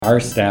Our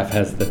staff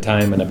has the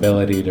time and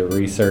ability to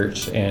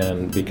research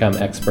and become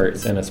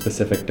experts in a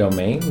specific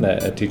domain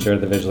that a teacher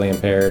of the visually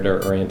impaired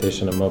or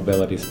orientation and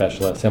mobility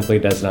specialist simply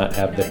does not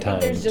have the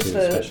time to specialize.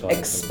 There's just the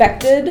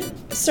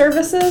expected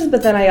services,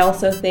 but then I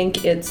also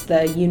think it's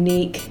the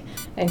unique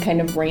and kind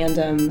of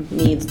random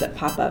needs that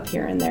pop up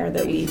here and there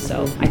that we.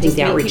 So I think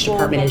the outreach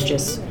department is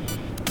just,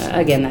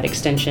 again, that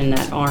extension,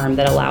 that arm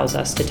that allows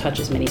us to touch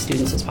as many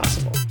students as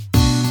possible.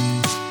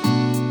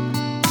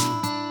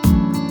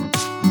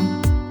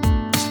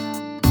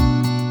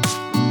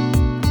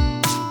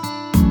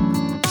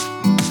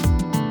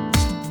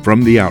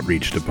 From the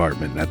Outreach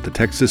Department at the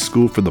Texas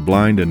School for the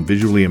Blind and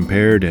Visually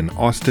Impaired in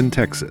Austin,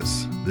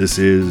 Texas, this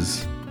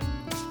is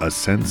A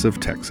Sense of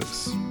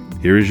Texas.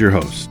 Here is your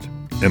host,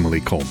 Emily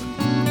Coleman.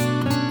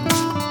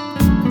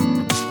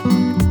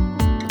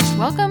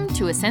 Welcome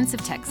to A Sense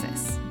of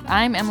Texas.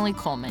 I'm Emily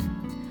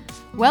Coleman.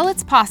 Well,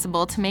 it's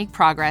possible to make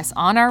progress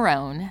on our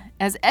own.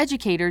 As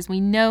educators, we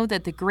know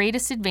that the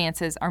greatest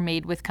advances are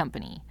made with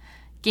company,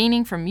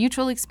 gaining from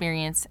mutual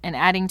experience and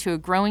adding to a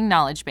growing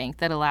knowledge bank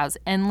that allows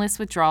endless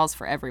withdrawals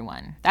for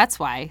everyone. That's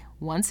why,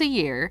 once a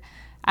year,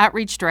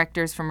 outreach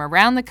directors from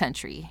around the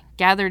country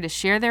gather to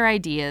share their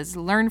ideas,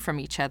 learn from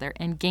each other,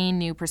 and gain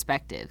new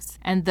perspectives.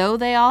 And though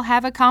they all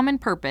have a common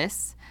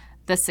purpose,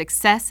 the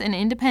success and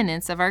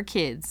independence of our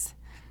kids,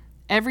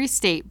 every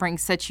state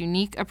brings such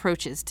unique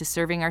approaches to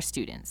serving our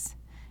students.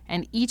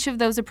 And each of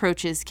those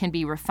approaches can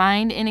be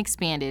refined and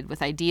expanded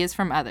with ideas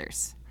from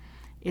others.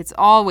 It's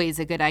always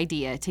a good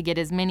idea to get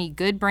as many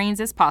good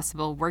brains as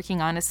possible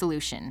working on a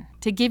solution.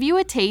 To give you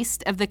a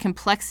taste of the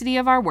complexity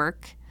of our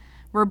work,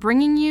 we're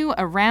bringing you a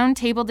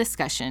roundtable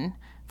discussion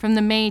from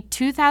the May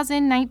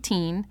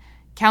 2019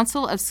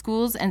 Council of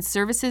Schools and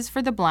Services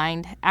for the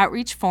Blind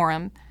Outreach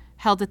Forum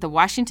held at the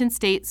Washington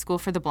State School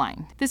for the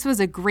Blind. This was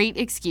a great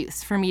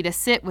excuse for me to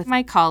sit with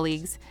my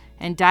colleagues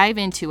and dive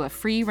into a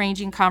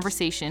free-ranging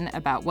conversation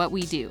about what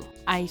we do.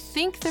 I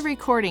think the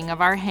recording of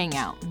our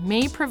hangout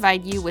may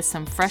provide you with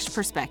some fresh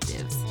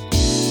perspectives.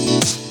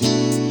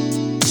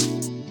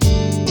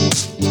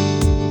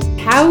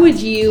 How would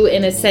you,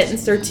 in a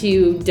sentence or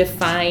two,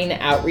 define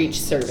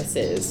outreach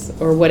services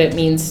or what it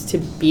means to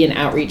be an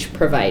outreach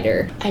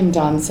provider? I'm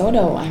Dawn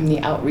Soto. I'm the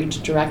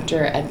outreach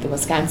director at the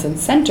Wisconsin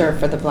Center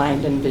for the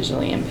Blind and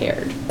Visually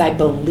Impaired. I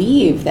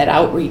believe that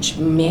outreach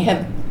may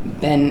have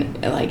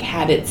been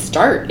had its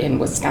start in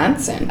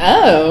Wisconsin.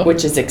 Oh.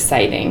 Which is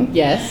exciting.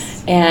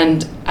 Yes.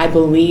 And I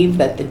believe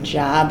that the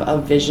job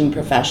of vision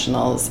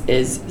professionals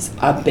is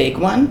a big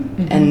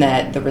one, and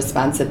that the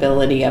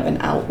responsibility of an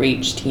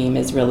outreach team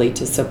is really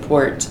to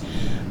support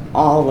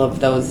all of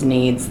those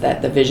needs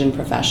that the vision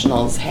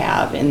professionals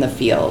have in the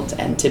field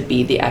and to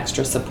be the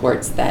extra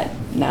supports that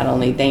not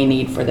only they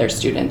need for their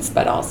students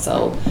but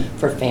also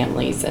for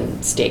families and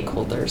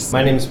stakeholders.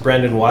 My name is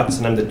Brandon Watts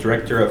and I'm the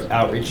Director of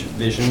Outreach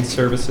Vision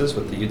Services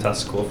with the Utah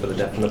School for the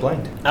Deaf and the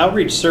Blind.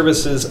 Outreach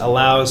Services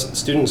allows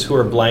students who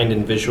are blind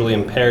and visually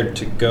impaired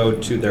to go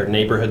to their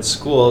neighborhood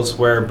schools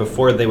where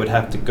before they would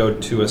have to go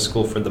to a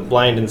school for the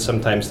blind, and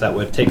sometimes that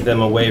would take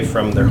them away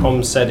from their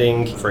home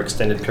setting for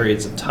extended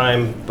periods of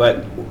time,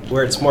 but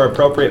where it's more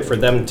appropriate for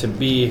them to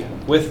be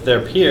with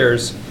their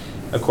peers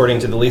according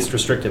to the least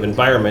restrictive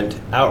environment,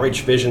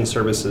 Outreach Vision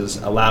Services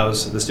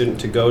allows the student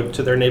to go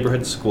to their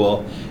neighborhood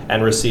school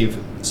and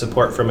receive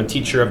support from a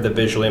teacher of the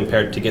visually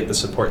impaired to get the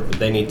support that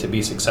they need to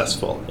be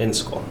successful in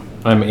school.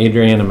 I'm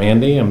Adrian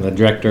Amandi. I'm the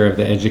director of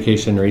the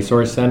Education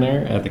Resource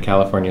Center at the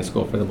California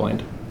School for the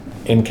Blind.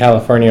 In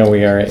California,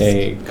 we are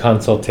a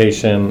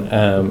consultation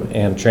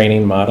and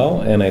training model,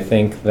 and I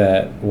think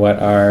that what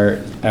our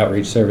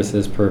outreach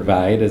services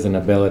provide is an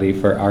ability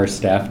for our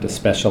staff to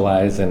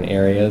specialize in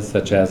areas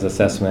such as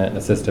assessment,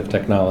 assistive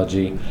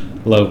technology,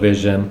 low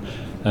vision,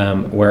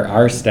 where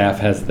our staff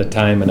has the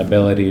time and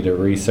ability to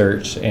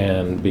research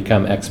and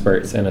become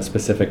experts in a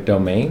specific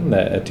domain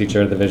that a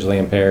teacher of the visually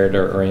impaired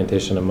or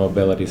orientation and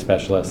mobility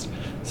specialist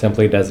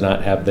simply does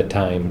not have the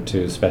time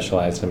to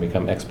specialize and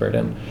become expert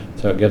in.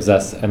 So it gives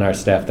us and our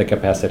staff the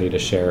capacity to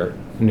share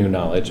new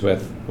knowledge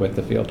with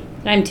the field.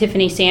 I'm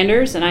Tiffany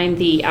Sanders, and I'm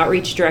the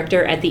Outreach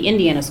Director at the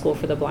Indiana School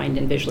for the Blind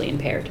and Visually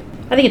Impaired.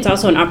 I think it's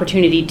also an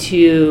opportunity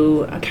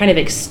to kind of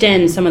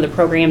extend some of the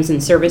programs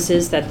and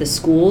services that the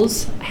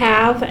schools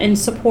have and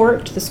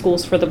support the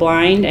schools for the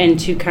blind, and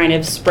to kind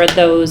of spread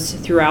those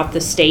throughout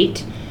the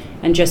state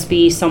and just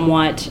be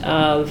somewhat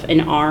of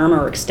an arm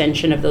or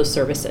extension of those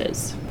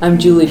services. I'm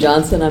Julie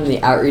Johnson. I'm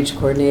the outreach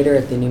coordinator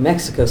at the New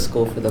Mexico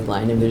School for the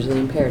Blind and Visually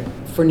Impaired.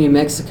 For New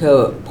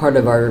Mexico, part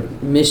of our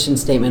mission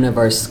statement of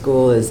our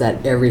school is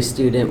that every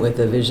student with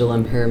a visual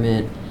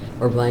impairment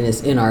or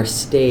blindness in our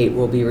state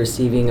will be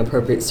receiving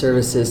appropriate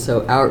services.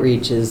 So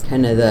outreach is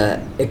kind of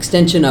the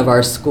extension of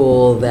our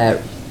school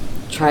that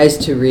tries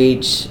to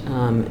reach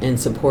and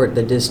support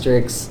the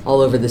districts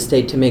all over the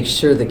state to make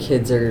sure the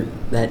kids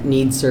that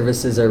need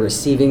services are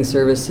receiving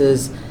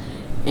services.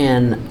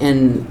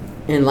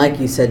 And like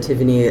you said,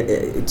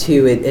 Tiffany,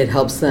 too, it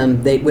helps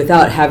them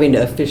without having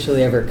to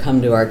officially ever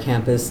come to our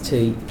campus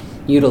to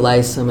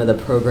utilize some of the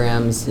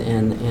programs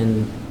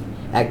and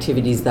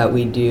activities that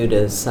we do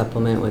to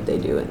supplement what they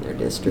do in their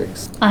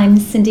districts. I'm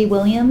Cindy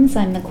Williams.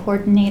 I'm the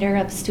coordinator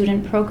of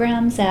student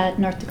programs at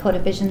North Dakota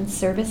Vision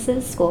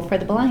Services School for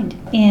the Blind.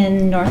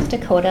 In North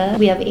Dakota,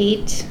 we have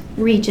 8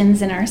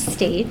 regions in our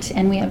state,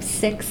 and we have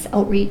 6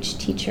 outreach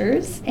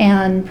teachers.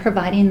 And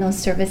providing those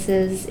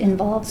services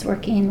involves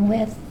working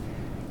with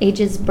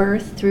ages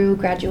birth through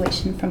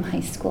graduation from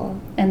high school.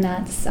 And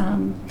that's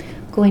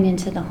going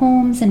into the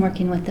homes and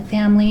working with the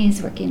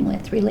families, working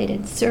with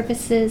related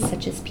services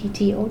such as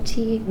PT,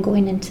 OT,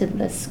 going into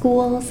the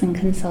schools and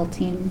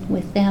consulting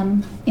with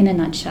them. In a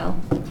nutshell,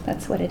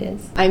 that's what it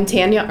is. I'm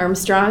Tanya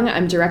Armstrong.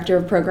 I'm Director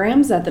of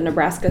Programs at the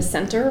Nebraska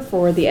Center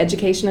for the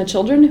Education of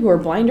Children who are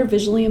blind or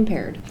visually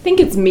impaired. I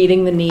think it's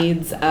meeting the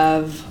needs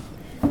of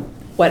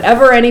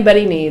whatever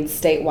anybody needs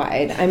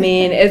statewide. I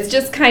mean, it's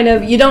just kind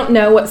of, you don't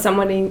know what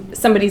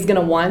somebody's going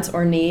to want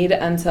or need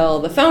until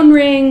the phone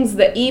rings,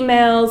 the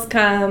emails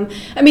come.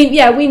 I mean,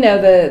 yeah, we know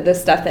the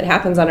stuff that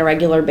happens on a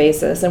regular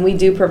basis, and we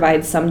do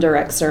provide some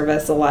direct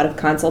service, a lot of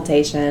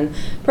consultation,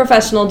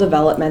 professional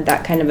development,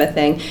 that kind of a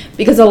thing,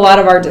 because a lot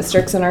of our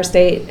districts in our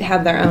state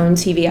have their own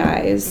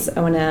TVIs,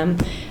 O&M,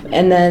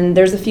 and then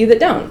there's a few that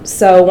don't.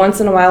 So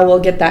once in a while, we'll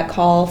get that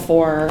call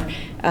for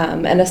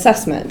an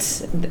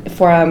assessment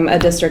from a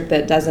district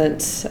that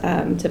doesn't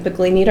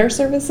typically need our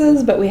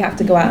services, but we have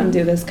to go out and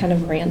do this kind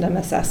of random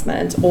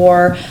assessment.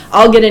 Or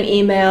I'll get an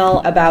email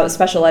about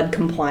special ed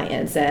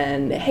compliance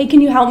and, hey,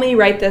 can you help me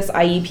write this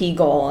IEP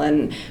goal?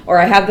 Or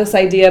I have this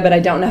idea, but I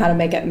don't know how to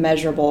make it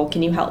measurable.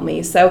 Can you help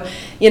me? So,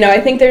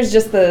 I think there's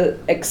just the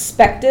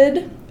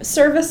expected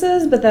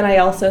services, but then I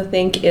also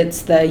think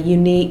it's the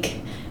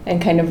unique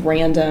and kind of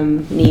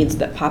random needs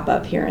that pop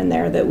up here and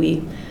there that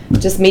we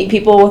just meet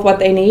people with what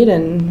they need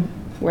and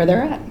where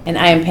they're at. And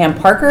I am Pam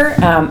Parker,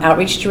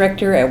 Outreach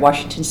Director at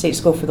Washington State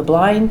School for the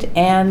Blind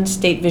and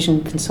State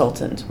Vision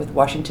Consultant with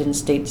Washington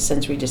State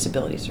Sensory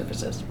Disability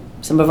Services.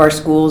 Some of our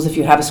schools, if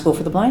you have a School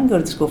for the Blind, go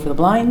to the School for the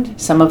Blind.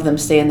 Some of them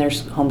stay in their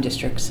home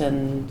districts,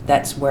 and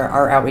that's where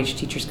our outreach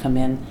teachers come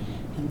in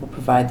and will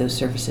provide those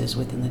services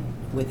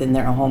within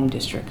their home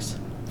districts.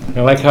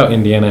 I like how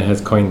Indiana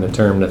has coined the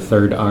term the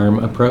third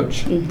arm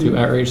approach to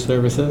outreach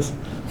services.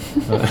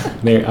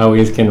 They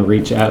always can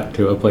reach out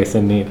to a place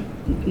in need.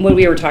 When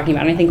we were talking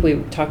about, and I think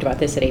we talked about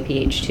this at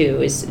APH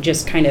too, is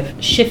just kind of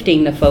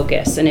shifting the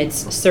focus, and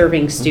it's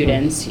serving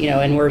students,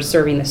 and we're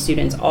serving the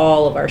students,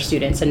 all of our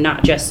students, and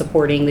not just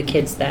supporting the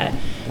kids that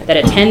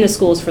attend the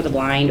schools for the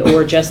blind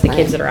or just the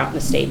kids that are out in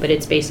the state, but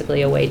it's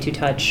basically a way to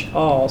touch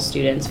all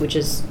students, which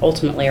is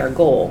ultimately our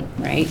goal,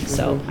 right?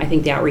 So I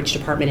think the outreach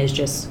department is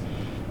just,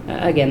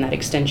 again, that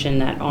extension,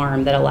 that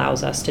arm that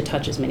allows us to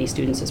touch as many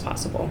students as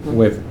possible.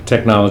 With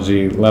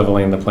technology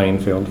leveling the playing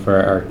field for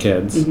our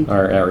kids,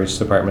 our outreach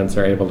departments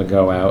are able to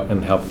go out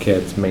and help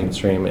kids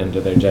mainstream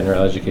into their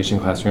general education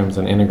classrooms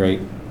and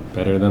integrate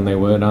better than they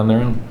would on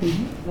their own.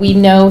 We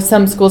know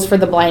some schools for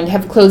the blind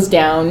have closed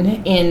down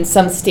in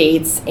some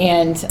states,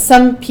 and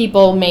some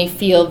people may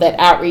feel that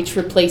outreach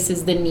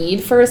replaces the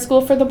need for a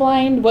school for the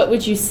blind. What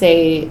would you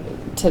say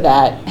to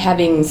that?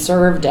 Having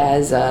served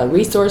as a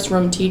resource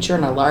room teacher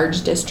in a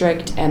large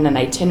district and an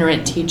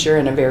itinerant teacher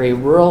in a very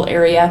rural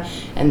area,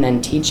 and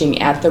then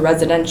teaching at the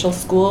residential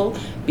school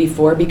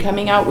before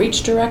becoming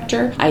outreach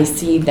director, I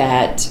see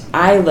that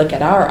I look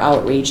at our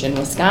outreach in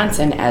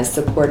Wisconsin as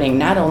supporting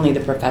not only the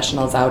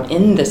professionals out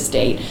in the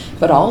state,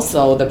 but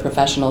also the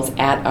professionals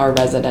at our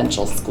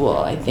residential school.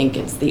 I think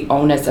it's the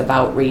onus of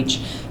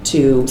outreach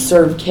to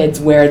serve kids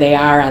where they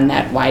are on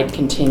that wide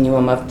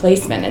continuum of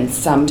placement. And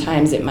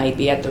sometimes it might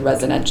be at the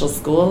residential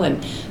school,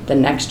 and the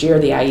next year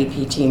the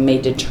IEP team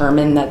may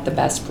determine that the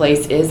best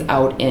place is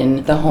out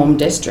in the home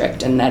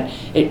district, and that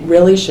it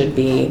really should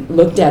be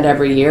looked at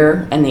every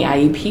year, and the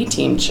IEP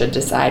team should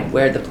decide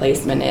where the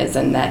placement is,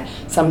 and that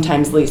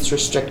sometimes least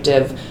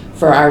restrictive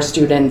for our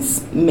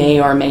students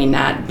may or may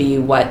not be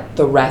what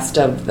the rest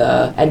of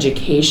the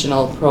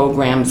educational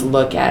programs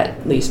look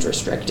at least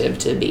restrictive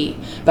to be.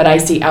 But I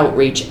see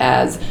outreach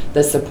as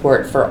the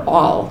support for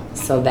all,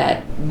 so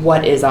that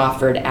what is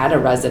offered at a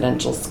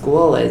residential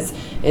school is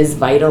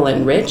vital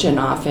and rich, and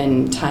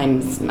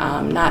oftentimes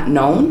not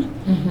known,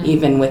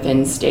 even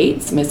within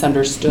states,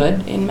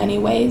 misunderstood in many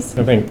ways.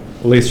 I think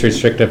least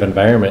restrictive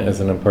environment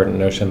is an important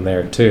notion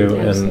there too.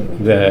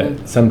 Absolutely.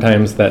 And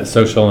sometimes that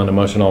social and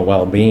emotional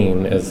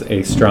well-being is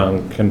a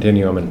strong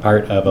continuum and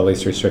part of a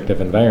least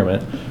restrictive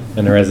environment.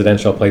 And a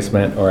residential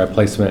placement or a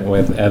placement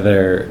with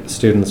other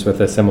students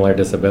with a similar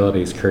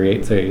disabilities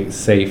creates a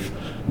safe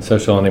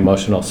social and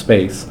emotional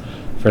space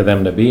for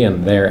them to be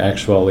in their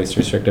actual least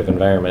restrictive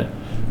environment.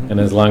 And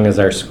as long as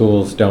our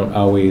schools don't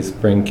always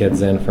bring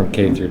kids in from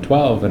K through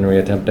 12, and we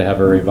attempt to have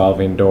a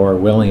revolving door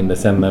willing to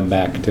send them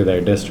back to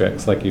their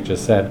districts, like you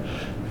just said,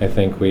 I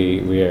think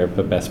we are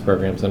the best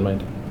programs in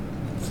mind.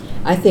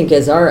 I think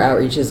as our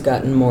outreach has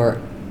gotten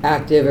more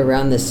active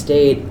around the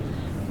state,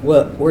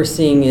 what we're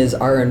seeing is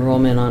our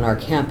enrollment on our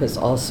campus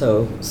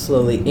also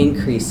slowly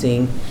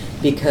increasing,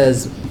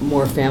 because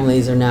more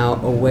families are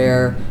now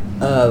aware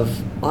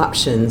of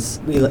options.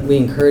 We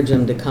encourage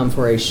them to come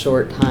for a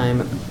short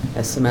time,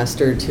 a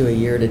semester to a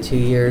year to 2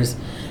 years,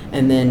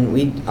 And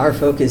then our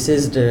focus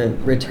is to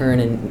return,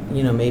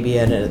 and maybe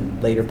at a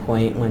later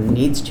point when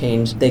needs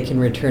change, they can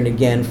return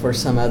again for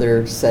some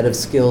other set of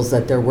skills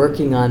that they're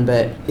working on.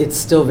 But it's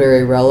still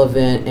very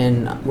relevant,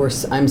 and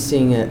I'm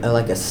seeing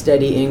a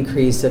steady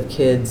increase of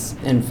kids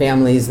and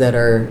families that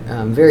are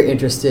very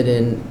interested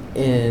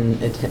in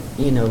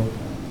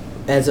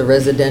as a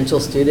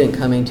residential student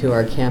coming to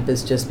our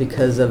campus just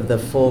because of the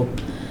full.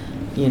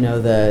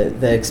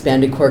 The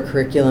expanded core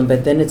curriculum,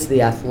 but then it's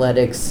the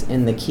athletics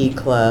and the Key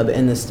Club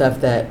and the stuff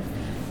that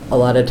a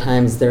lot of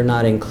times they're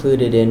not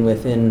included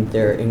within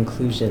their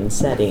inclusion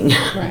setting.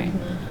 Right.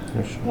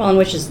 Well,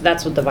 and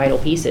that's what the vital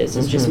piece is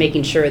just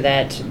making sure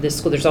that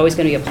there's always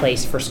going to be a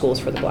place for Schools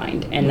for the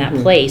Blind, and that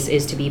place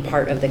is to be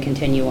part of the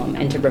continuum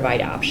and to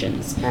provide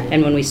options. Right.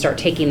 And when we start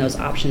taking those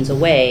options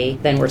away,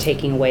 then we're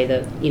taking away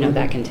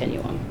that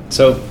continuum.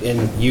 So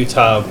in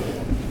Utah,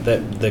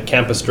 the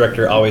campus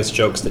director always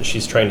jokes that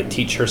she's trying to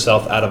teach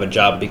herself out of a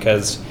job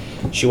because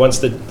she wants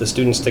the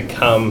students to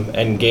come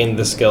and gain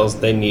the skills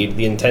they need,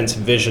 the intense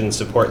vision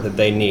support that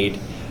they need,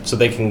 so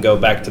they can go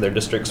back to their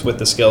districts with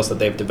the skills that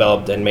they've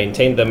developed and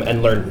maintain them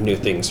and learn new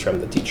things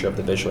from the teacher of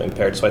the visually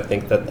impaired. So I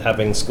think that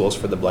having Schools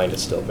for the Blind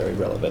is still very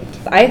relevant.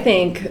 I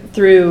think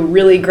through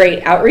really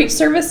great outreach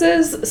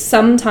services,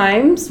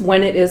 sometimes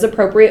when it is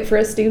appropriate for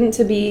a student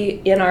to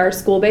be in our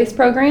school-based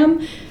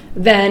program,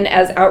 then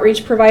as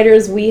outreach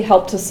providers, we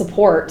help to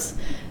support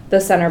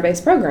the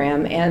center-based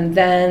program. And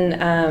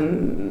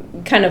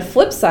then kind of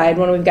flip side,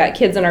 when we've got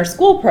kids in our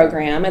school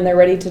program and they're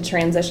ready to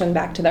transition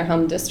back to their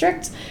home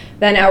district,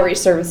 then outreach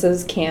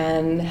services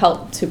can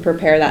help to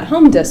prepare that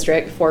home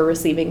district for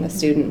receiving the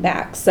student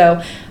back.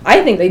 So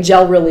I think they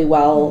gel really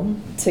well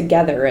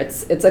together.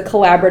 It's a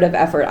collaborative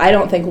effort. I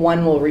don't think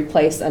one will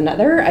replace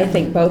another. I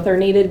think both are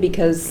needed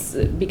because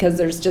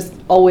there's just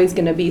always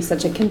going to be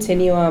such a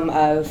continuum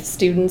of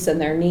students and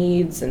their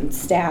needs and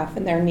staff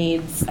and their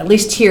needs. At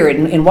least here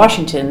in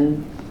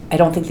Washington, I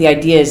don't think the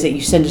idea is that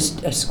you send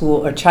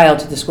a child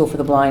to the School for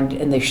the Blind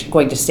and they're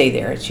going to stay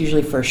there. It's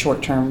usually for a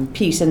short-term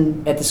piece,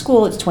 and at the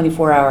school it's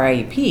 24-hour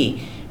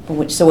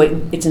IEP, so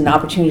it's an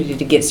opportunity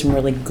to get some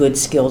really good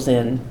skills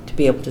in to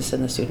be able to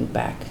send the student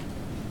back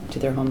to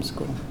their home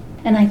school.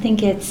 And I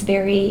think it's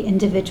very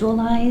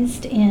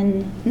individualized.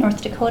 In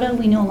North Dakota,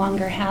 we no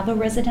longer have a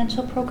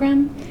residential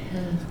program.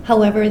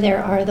 However,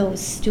 there are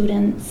those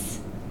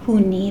students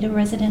who need a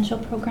residential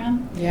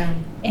program. Yeah.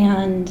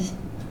 And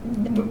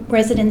the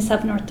residents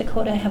of North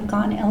Dakota have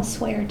gone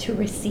elsewhere to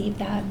receive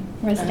that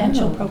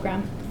residential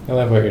program. I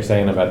love what you're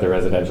saying about the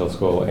residential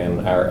school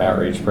and our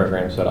outreach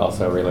programs, but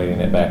also relating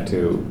it back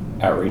to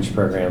outreach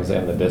programs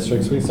in the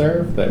districts we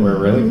serve, that we're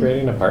really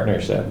creating a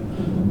partnership.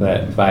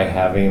 That by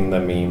having the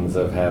means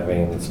of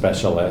having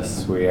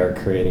specialists, we are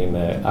creating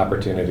the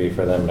opportunity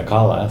for them to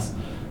call us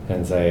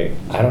and say,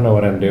 I don't know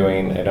what I'm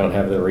doing, I don't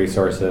have the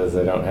resources,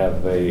 I don't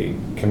have the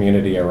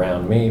community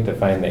around me to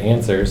find the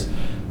answers.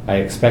 I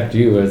expect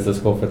you as the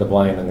School for the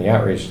Blind and the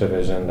Outreach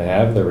Division to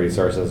have the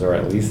resources or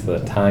at least the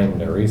time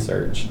to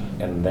research.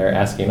 And they're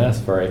asking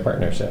us for a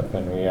partnership,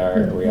 and we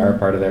are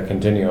part of their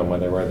continuum,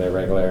 whether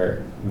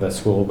we're the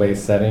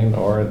school-based setting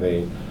or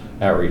the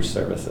outreach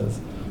services.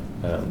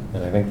 And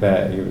I think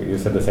that you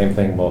said the same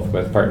thing, both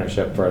with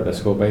partnership for the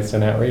school-based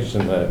and outreach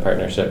and the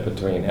partnership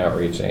between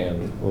outreach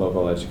and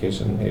local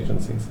education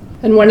agencies.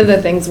 And one of the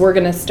things we're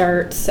going to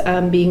start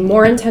being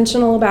more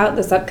intentional about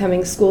this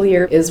upcoming school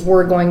year is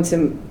we're going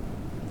to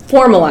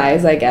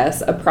formalize, I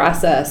guess, a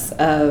process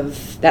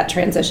of that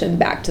transition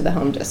back to the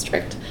home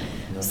district.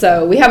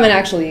 So we haven't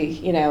actually,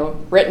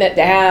 written it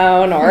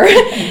down or,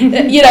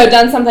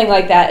 done something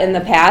like that in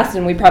the past,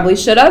 and we probably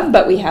should have,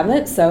 but we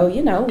haven't. So,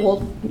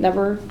 we'll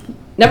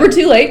never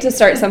too late to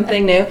start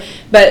something new,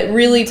 but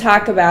really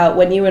talk about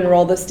when you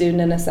enroll the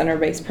student in a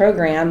center-based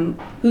program,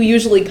 who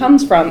usually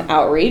comes from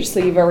outreach, so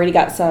you've already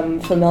got some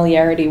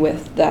familiarity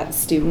with that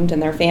student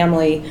and their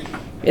family.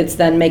 It's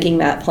then making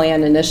that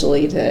plan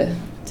initially to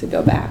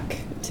go back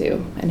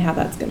to and how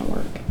that's going to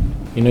work.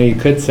 You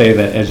could say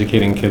that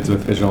educating kids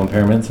with visual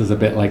impairments is a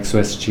bit like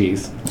Swiss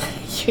cheese.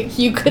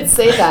 You could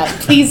say that.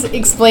 Please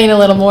explain a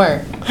little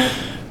more.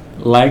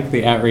 Like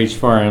the Outreach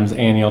Forum's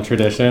annual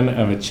tradition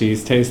of a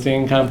cheese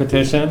tasting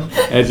competition,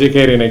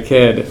 educating a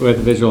kid with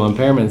visual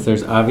impairments,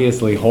 there's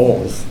obviously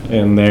holes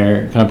in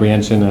their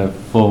comprehension of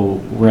full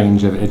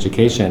range of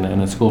education,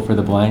 and a School for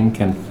the Blind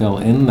can fill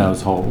in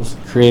those holes,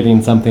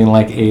 creating something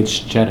like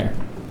aged cheddar.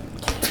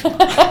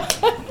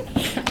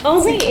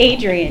 Only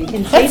Adrian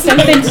can say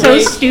something so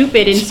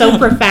stupid and so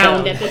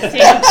profound at the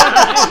same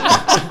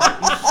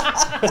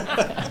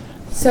time.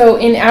 So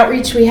in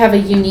outreach, we have a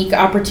unique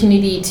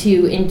opportunity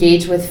to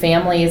engage with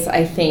families,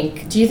 I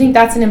think. Do you think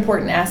that's an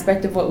important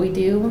aspect of what we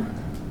do?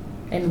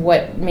 And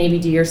what maybe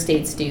do your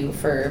states do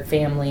for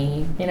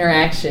family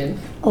interaction?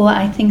 Oh,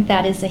 I think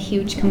that is a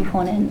huge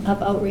component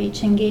of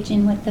outreach,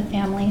 engaging with the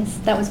families.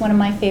 That was one of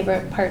my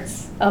favorite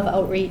parts of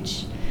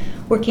outreach,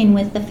 working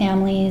with the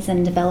families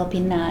and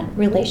developing that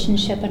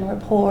relationship and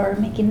rapport,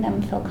 making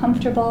them feel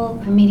comfortable,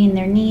 meeting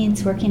their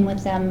needs, working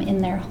with them in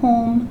their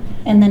home.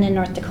 And then in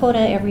North Dakota,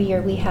 every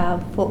year we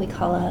have what we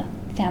call a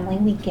family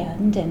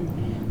weekend,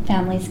 and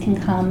families can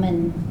come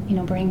and,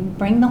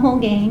 bring the whole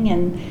gang,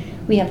 and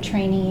we have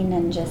training,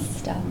 and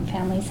just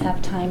families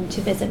have time to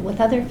visit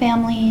with other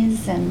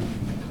families, and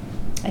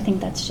I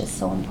think that's just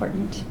so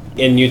important.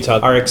 In Utah,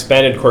 our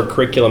expanded core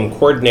curriculum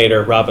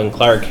coordinator, Robin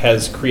Clark,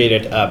 has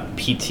created a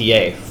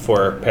PTA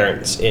for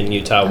parents in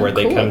Utah where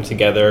they come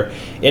together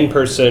in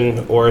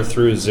person or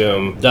through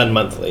Zoom, done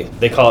monthly.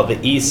 They call it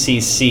the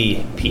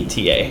ECC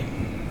PTA.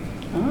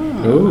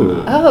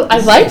 Oh, I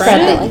like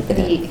that.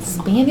 The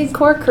expanded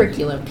core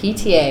curriculum,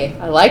 PTA.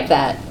 I like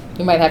that.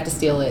 You might have to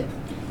steal it.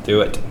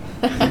 Do it.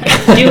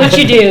 Do what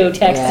you do,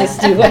 Texas.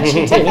 Do what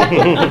you do.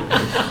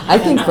 I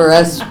think for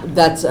us,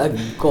 that's a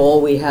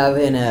goal we have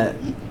in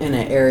an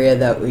area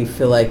that we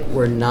feel like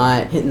we're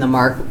not hitting the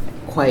mark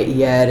quite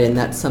yet, and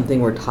that's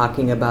something we're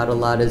talking about a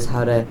lot, is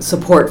how to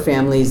support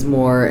families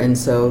more. And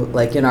so,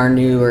 like in our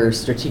newer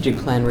strategic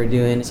plan we're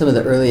doing, some of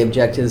the early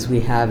objectives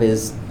we have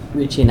is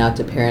reaching out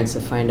to parents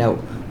to find out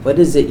what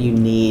is it you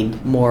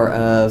need more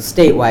of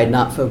statewide,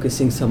 not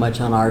focusing so much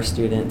on our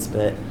students,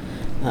 but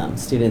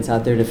students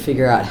out there, to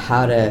figure out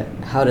how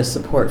to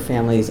support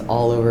families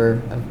all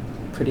over a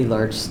pretty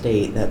large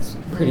state that's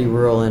pretty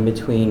rural in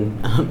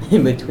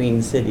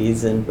between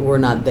cities, and we're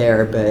not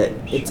there, but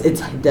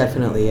it's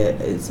definitely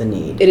it's a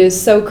need. It is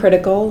so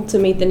critical to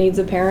meet the needs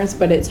of parents,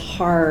 but it's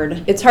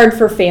hard. It's hard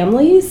for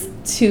families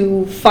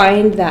to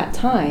find that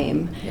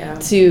time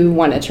to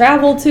want to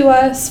travel to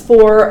us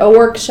for a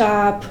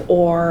workshop,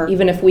 or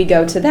even if we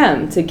go to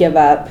them, to give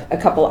up a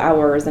couple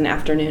hours, an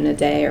afternoon, a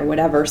day, or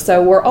whatever.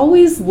 So we're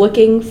always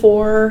looking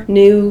for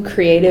new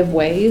creative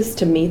ways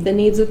to meet the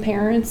needs of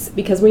parents,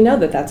 because we know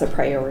that that's a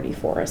priority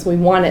for us. We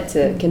want it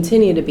to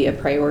continue to be a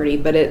priority,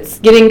 but it's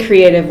getting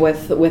creative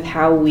with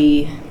how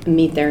we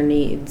meet their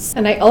needs.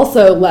 And I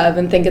also love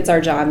and think it's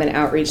our job in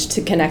outreach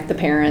to connect the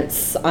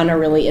parents on a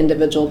really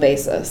individual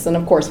basis. And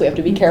of course, we have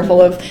to be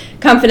careful of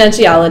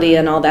confidentiality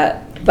and all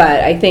that.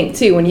 But I think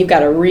too, when you've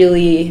got a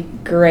really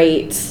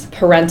great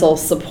parental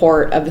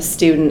support of a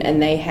student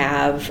and they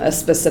have a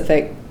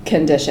specific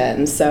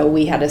condition. So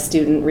we had a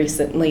student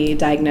recently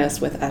diagnosed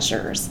with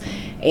Usher's.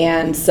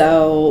 And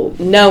so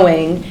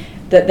knowing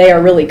that they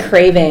are really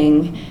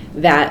craving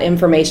that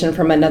information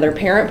from another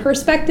parent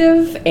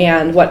perspective,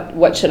 and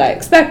what should I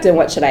expect and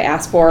what should I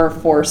ask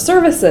for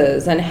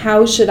services, and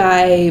how should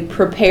I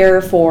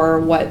prepare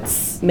for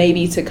what's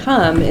maybe to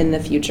come in the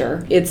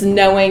future. It's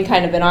knowing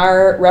kind of in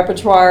our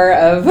repertoire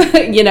of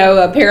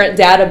a parent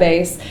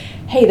database,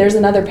 hey, there's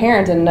another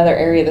parent in another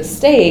area of the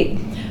state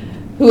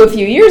who a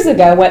few years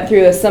ago went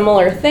through a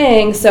similar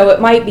thing, so it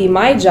might be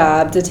my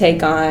job to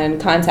take on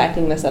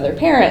contacting this other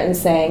parent and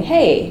saying,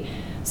 hey,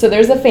 so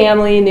there's a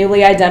family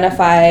newly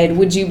identified.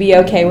 Would you be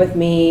okay with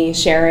me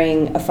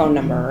sharing a phone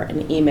number,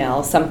 an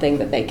email, something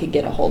that they could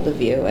get a hold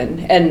of you?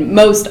 And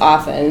most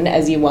often,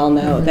 as you well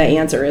know, the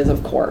answer is,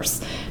 of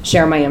course,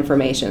 share my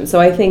information. So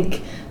I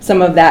think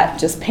some of that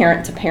just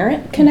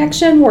parent-to-parent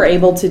connection we're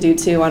able to do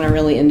too on a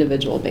really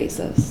individual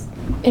basis.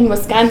 In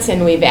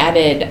Wisconsin, we've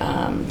added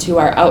to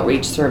our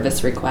outreach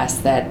service requests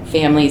that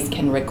families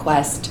can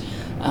request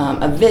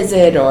a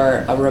visit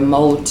or a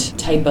remote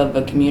type of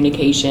a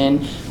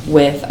communication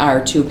with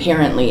our 2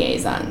 parent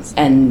liaisons.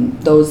 And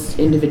those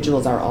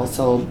individuals are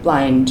also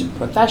blind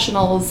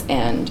professionals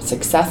and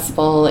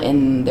successful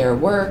in their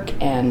work.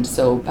 And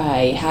so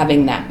by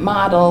having that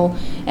model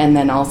and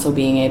then also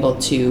being able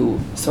to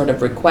sort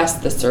of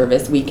request the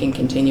service, we can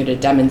continue to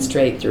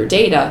demonstrate through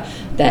data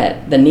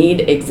that the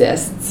need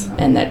exists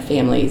and that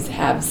families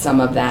have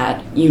some of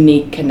that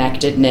unique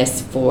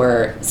connectedness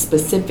for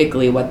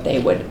specifically what they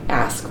would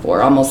ask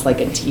for. Almost like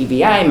a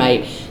TBI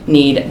might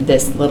need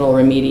this little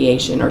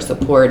remediation or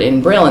support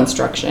in Braille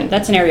instruction.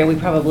 That's an area we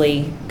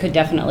probably could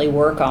definitely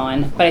work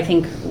on, but I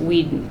think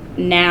we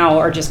now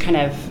are just kind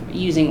of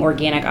using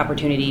organic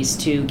opportunities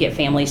to get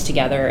families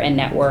together and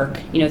network.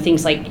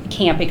 Things like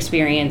camp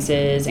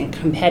experiences and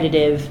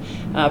competitive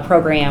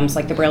programs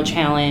like the Braille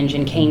Challenge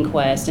and Cane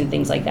Quest and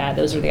things like that.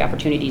 Those are the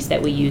opportunities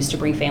that we use to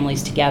bring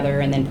families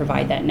together and then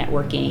provide that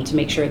networking to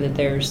make sure that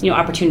there's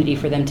opportunity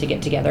for them to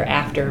get together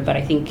after. But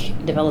I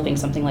think developing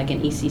something like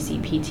an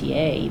ECC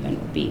PTA even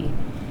would be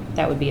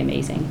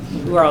amazing.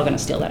 We're all going to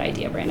steal that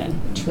idea, Brandon.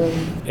 True.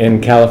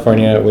 In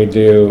California, we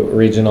do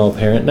regional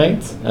parent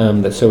nights.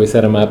 So we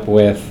set them up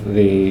with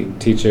the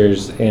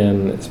teachers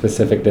in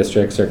specific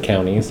districts or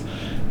counties,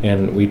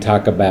 and we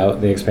talk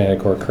about the expanded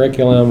core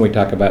curriculum. We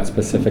talk about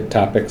specific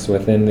topics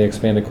within the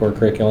expanded core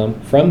curriculum.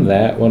 From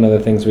that, one of the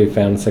things we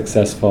found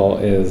successful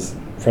is,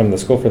 from the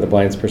School for the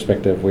Blind's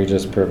perspective, we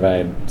just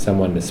provide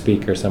someone to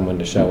speak or someone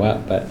to show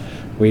up, but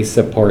we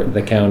support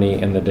the county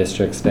and the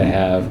districts to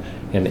have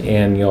an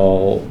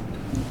annual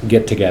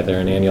get-together,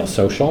 an annual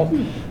social.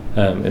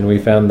 And we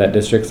found that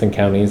districts and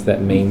counties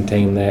that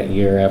maintain that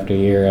year after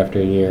year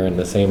after year in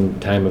the same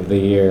time of the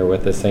year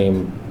with the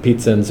same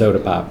pizza and soda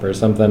pop or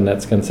something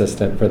that's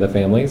consistent for the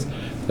families,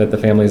 that the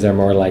families are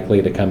more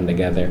likely to come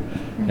together.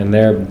 And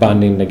their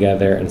bonding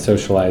together and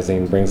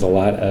socializing brings a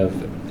lot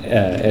of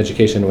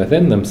education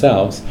within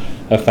themselves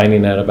of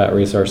finding out about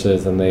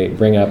resources, and they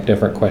bring up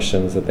different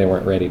questions that they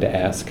weren't ready to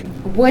ask.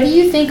 What do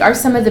you think are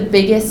some of the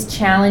biggest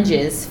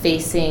challenges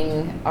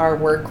facing our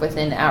work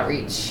within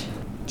outreach?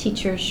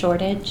 Teacher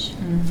shortage.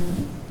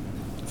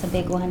 It's a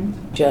big one.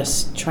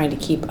 Just trying to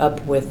keep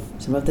up with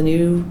some of the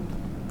new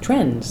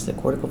trends, the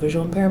cortical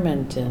visual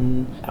impairment,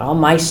 and all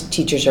my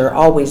teachers are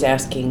always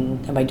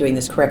asking, am I doing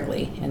this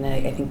correctly? And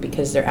I think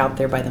because they're out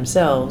there by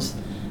themselves,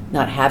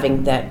 not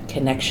having that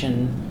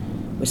connection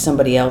with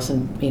somebody else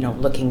and,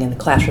 looking in the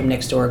classroom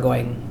next door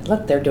going,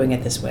 look, they're doing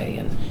it this way,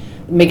 and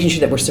making sure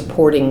that we're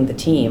supporting the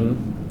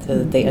team so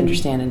that they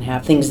understand and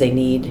have things they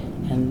need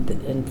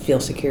and feel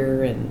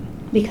secure. And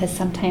Because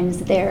sometimes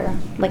they're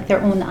like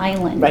their own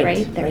island,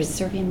 right? They're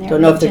serving their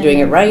don't know if they're doing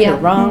it right or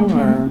wrong,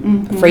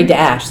 or afraid to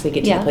ask. They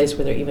get to the place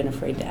where they're even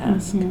afraid to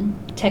ask.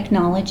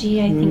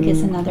 Technology, I think,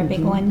 is another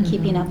big one,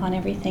 keeping up on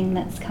everything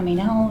that's coming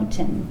out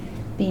and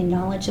being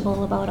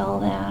knowledgeable about all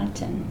that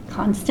and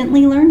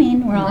constantly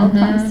learning. We're all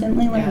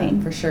constantly learning.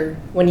 Yeah, for sure.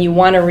 When you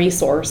want a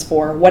resource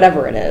for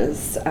whatever it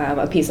is,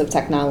 a piece of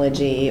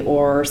technology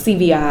or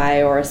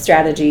CVI or a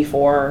strategy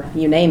for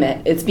you name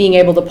it, it's being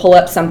able to pull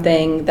up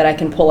something that I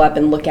can pull up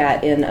and look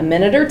at in a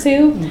minute or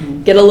two,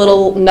 get a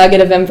little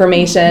nugget of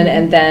information,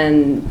 and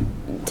then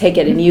take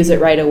it and use it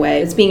right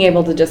away. It's being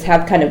able to just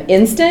have kind of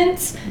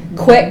instant,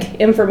 quick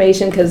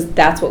information, because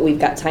that's what we've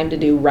got time to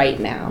do right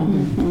now.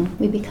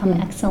 We become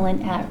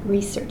excellent at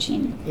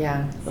researching.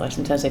 Yeah.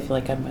 Sometimes I feel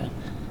like I'm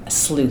a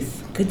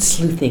sleuth. Good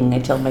sleuthing, I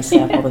tell my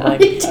staff all the time.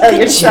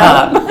 Good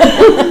job.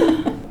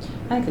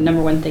 I think the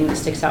number one thing that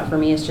sticks out for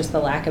me is just the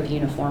lack of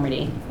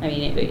uniformity. I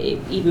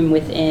mean, even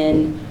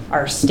within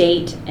our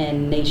state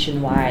and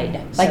nationwide.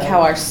 Like So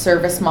how our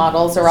service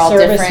models are all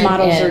different. service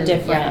models are and-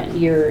 different.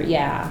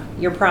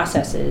 Your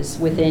processes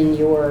within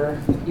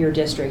your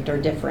district are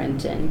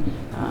different, and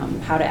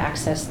how to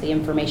access the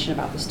information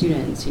about the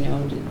students.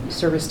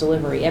 Service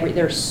delivery.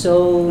 There's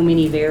so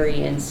many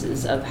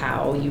variances of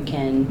how you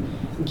can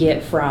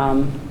get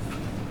from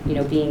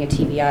being a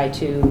TVI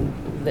to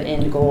the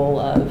end goal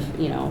of,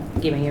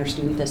 giving your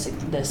student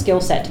the skill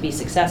set to be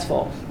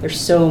successful. There's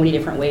so many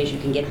different ways you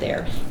can get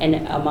there.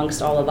 And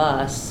amongst all of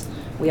us,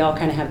 we all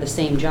kind of have the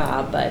same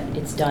job, but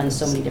it's done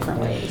so many different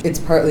ways. It's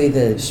partly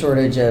the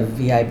shortage of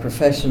VI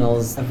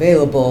professionals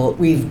available.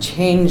 We've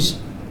changed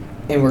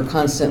and we're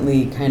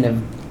constantly kind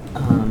of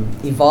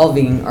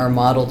evolving our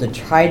model to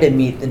try to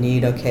meet the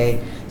need.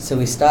 Okay, so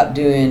we stopped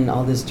doing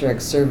all this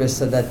direct service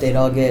so that they'd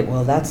all get,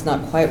 well, that's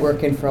not quite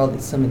working for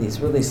some of these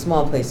really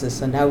small places,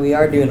 so now we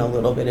are doing a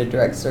little bit of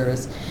direct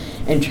service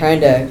and trying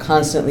to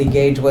constantly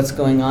gauge what's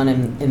going on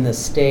in the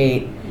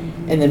state,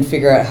 and then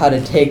figure out how to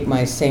take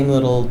my same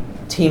little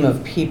team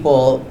of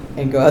people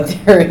and go out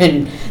there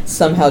and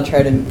somehow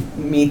try to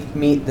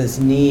meet this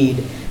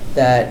need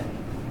that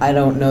I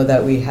don't know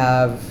that we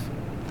have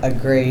a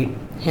great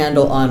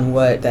handle on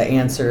what the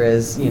answer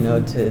is,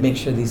 to make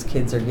sure these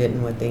kids are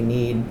getting what they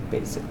need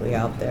basically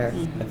out there.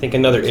 I think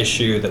another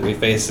issue that we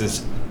face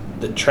is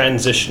the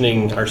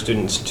transitioning our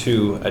students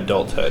to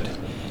adulthood.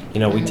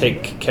 We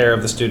take care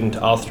of the student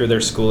all through their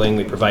schooling.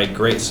 We provide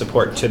great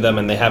support to them,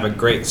 and they have a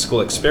great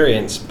school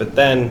experience. But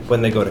then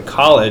when they go to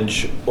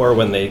college or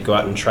when they go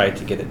out and try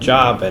to get a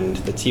job and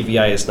the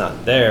TVI is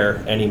not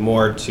there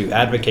anymore to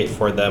advocate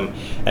for them,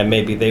 and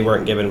maybe they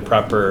weren't given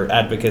proper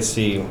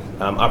advocacy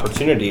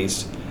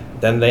opportunities,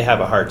 then they have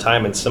a hard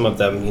time, and some of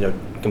them,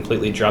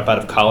 completely drop out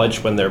of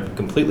college when they're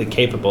completely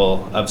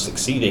capable of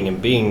succeeding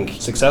and being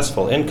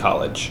successful in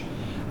college.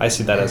 I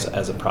see that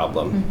as a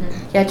problem.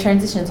 Yeah,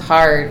 transition's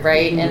hard,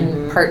 right?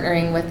 And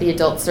partnering with the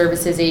adult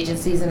services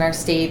agencies in our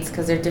states,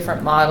 because they're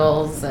different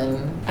models.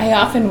 And I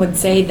often would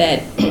say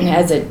that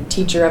as a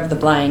teacher of the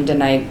blind,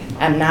 and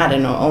I'm not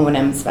an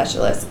O&M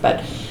specialist,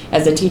 but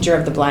as a teacher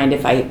of the blind,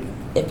 if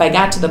I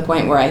got to the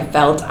point where I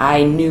felt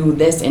I knew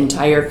this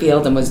entire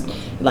field and was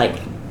like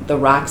the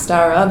rock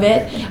star of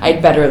it,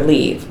 I'd better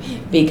leave,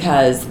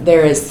 because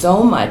there is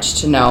so much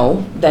to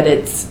know that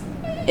it's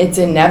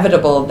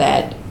inevitable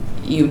that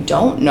you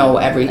don't know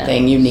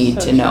everything you need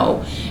to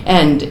know.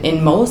 And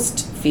in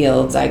most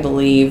fields, I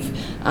believe,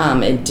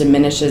 it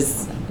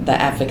diminishes the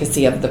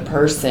efficacy of the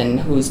person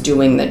who's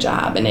doing the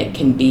job, and it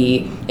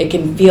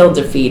can feel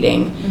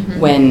defeating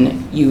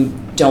when you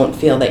don't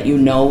feel that you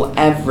know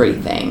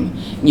everything.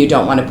 You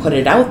don't want to put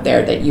it out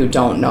there that you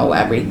don't know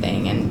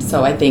everything. And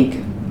so I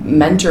think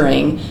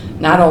mentoring,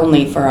 not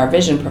only for our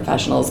vision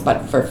professionals,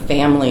 but for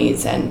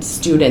families and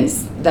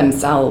students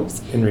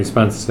themselves. In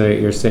response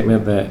to your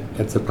statement that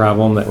it's a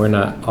problem that we're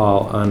not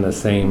all on the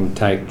same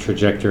type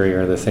trajectory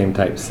or the same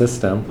type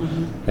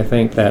system, I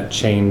think that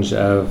change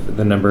of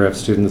the number of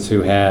students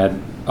who had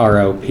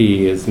ROP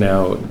is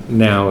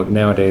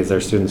nowadays are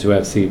students who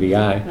have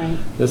CVI. Right.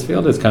 This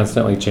field is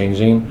constantly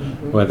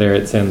changing, whether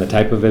it's in the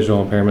type of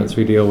visual impairments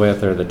we deal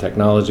with or the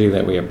technology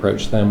that we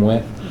approach them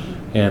with.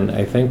 And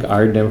I think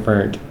our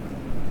different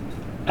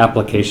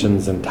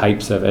applications and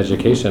types of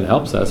education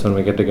helps us when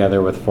we get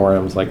together with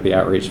forums like the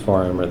Outreach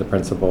Forum or the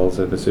principals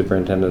or the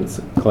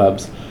superintendents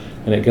clubs.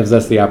 And it gives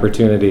us the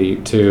opportunity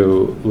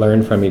to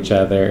learn from each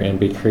other and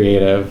be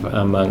creative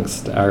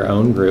amongst our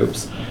own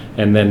groups,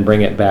 and then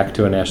bring it back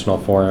to a national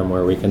forum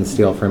where we can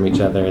steal from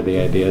each other the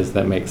ideas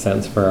that make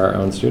sense for our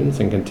own students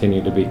and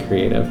continue to be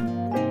creative.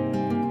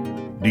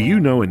 Do you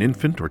know an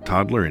infant or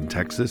toddler in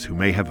Texas who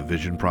may have a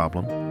vision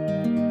problem?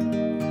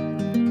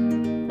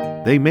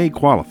 They may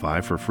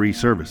qualify for free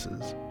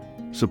services.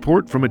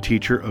 Support from a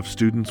teacher of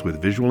students with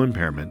visual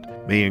impairment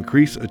may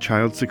increase a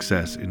child's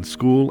success in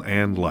school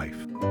and life.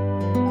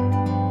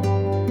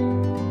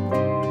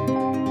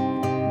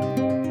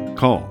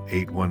 Call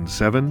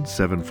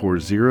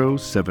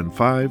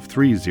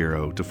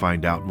 817-740-7530 to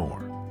find out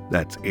more.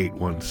 That's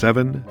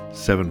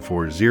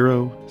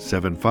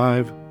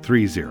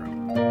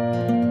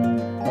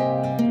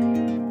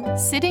 817-740-7530.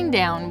 Sitting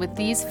down with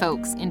these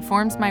folks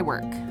informs my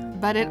work,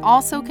 but it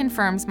also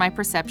confirms my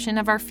perception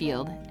of our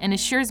field and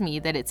assures me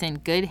that it's in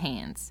good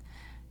hands.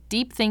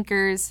 Deep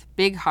thinkers,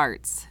 big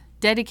hearts,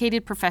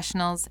 dedicated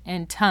professionals,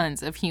 and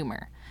tons of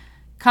humor.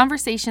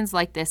 Conversations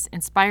like this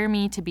inspire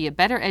me to be a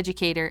better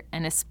educator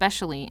and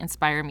especially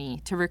inspire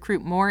me to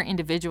recruit more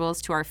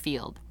individuals to our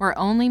field. We're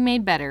only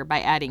made better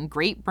by adding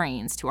great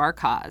brains to our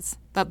cause.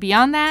 But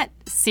beyond that,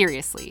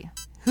 seriously,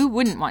 who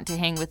wouldn't want to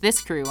hang with this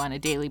crew on a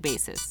daily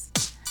basis?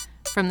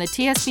 From the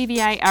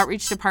TSBVI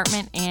Outreach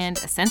Department and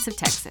A Sense of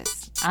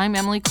Texas, I'm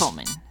Emily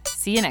Coleman.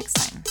 See you next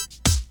time.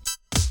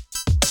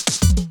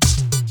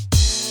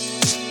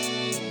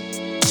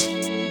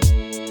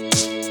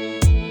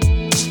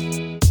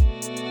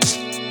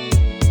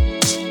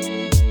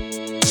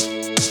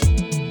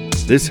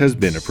 This has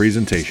been a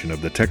presentation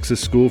of the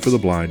Texas School for the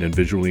Blind and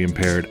Visually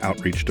Impaired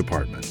Outreach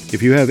Department.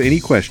 If you have any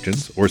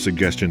questions or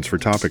suggestions for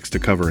topics to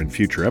cover in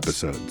future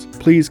episodes,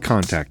 please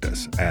contact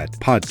us at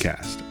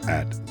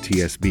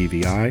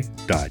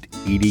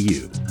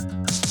podcast@tsbvi.edu.